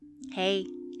Hey,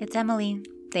 it's Emily.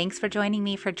 Thanks for joining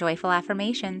me for Joyful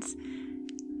Affirmations.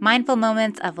 Mindful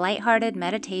moments of lighthearted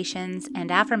meditations and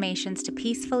affirmations to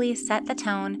peacefully set the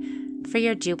tone for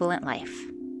your jubilant life.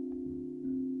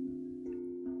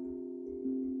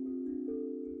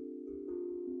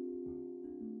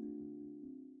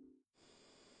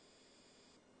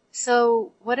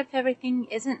 So, what if everything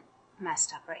isn't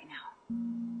messed up right now?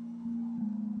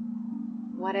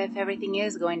 What if everything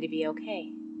is going to be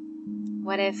okay?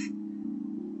 What if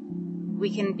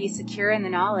we can be secure in the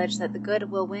knowledge that the good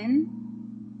will win,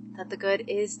 that the good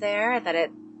is there, that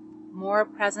it's more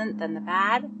present than the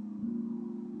bad?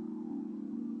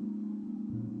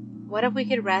 What if we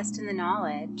could rest in the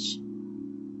knowledge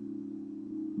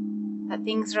that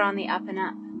things are on the up and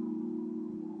up,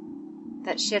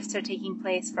 that shifts are taking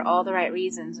place for all the right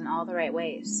reasons and all the right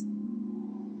ways?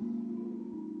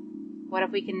 What if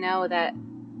we can know that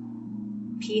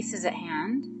peace is at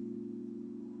hand,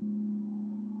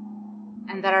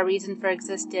 and that our reason for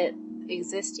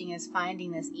existing is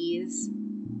finding this ease,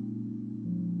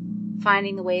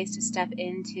 finding the ways to step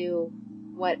into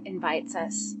what invites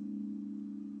us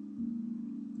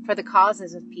for the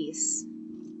causes of peace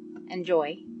and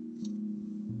joy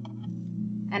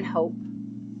and hope?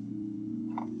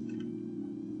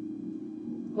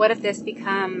 What if this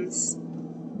becomes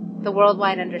the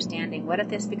worldwide understanding? What if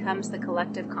this becomes the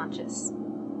collective conscious?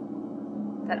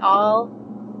 That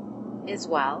all is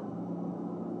well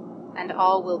and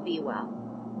all will be well.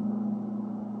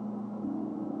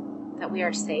 That we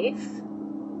are safe.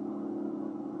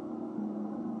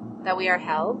 That we are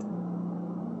held.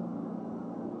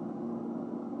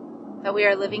 That we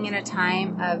are living in a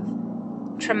time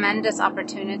of tremendous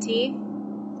opportunity.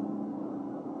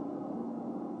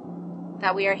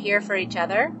 That we are here for each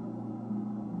other.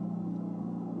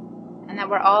 And that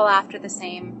we're all after the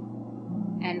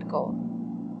same end goal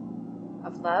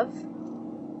of love.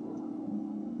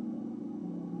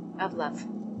 Of love.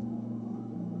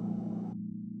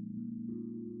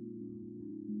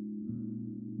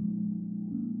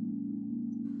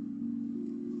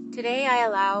 Today I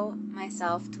allow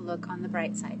myself to look on the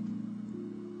bright side.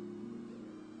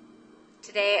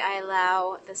 Today I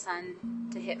allow the sun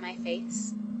to hit my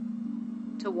face,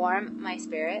 to warm my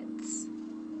spirits,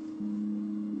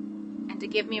 and to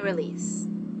give me release.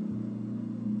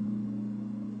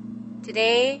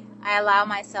 Today I allow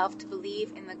myself to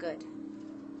believe in the good,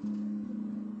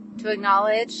 to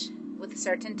acknowledge with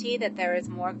certainty that there is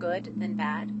more good than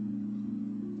bad,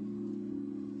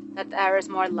 that there is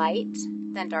more light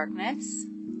than darkness,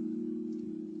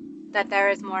 that there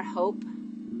is more hope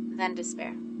than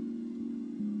despair.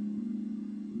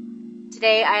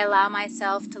 Today I allow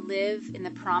myself to live in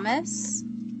the promise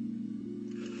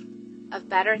of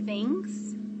better things.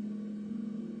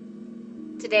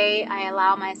 Today I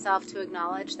allow myself to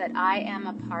acknowledge that I am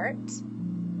a part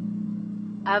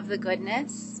of the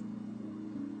goodness,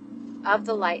 of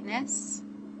the lightness,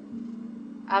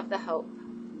 of the hope.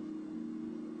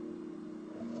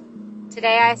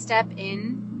 Today I step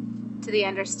in to the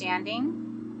understanding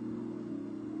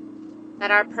that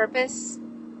our purpose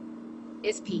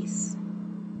is peace,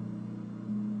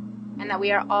 and that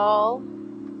we are all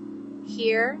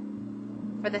here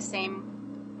for the same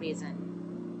reason: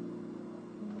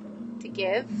 to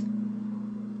give,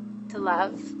 to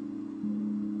love,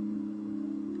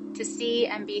 to see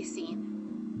and be seen.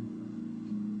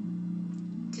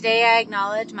 Today I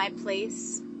acknowledge my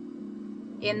place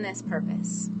in this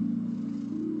purpose,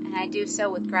 and I do so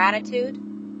with gratitude,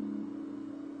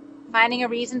 finding a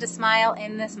reason to smile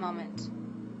in this moment,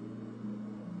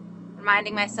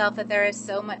 reminding myself that there is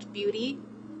so much beauty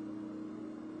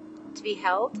to be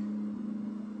held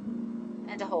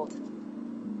and to hold.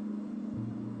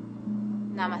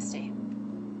 Namaste.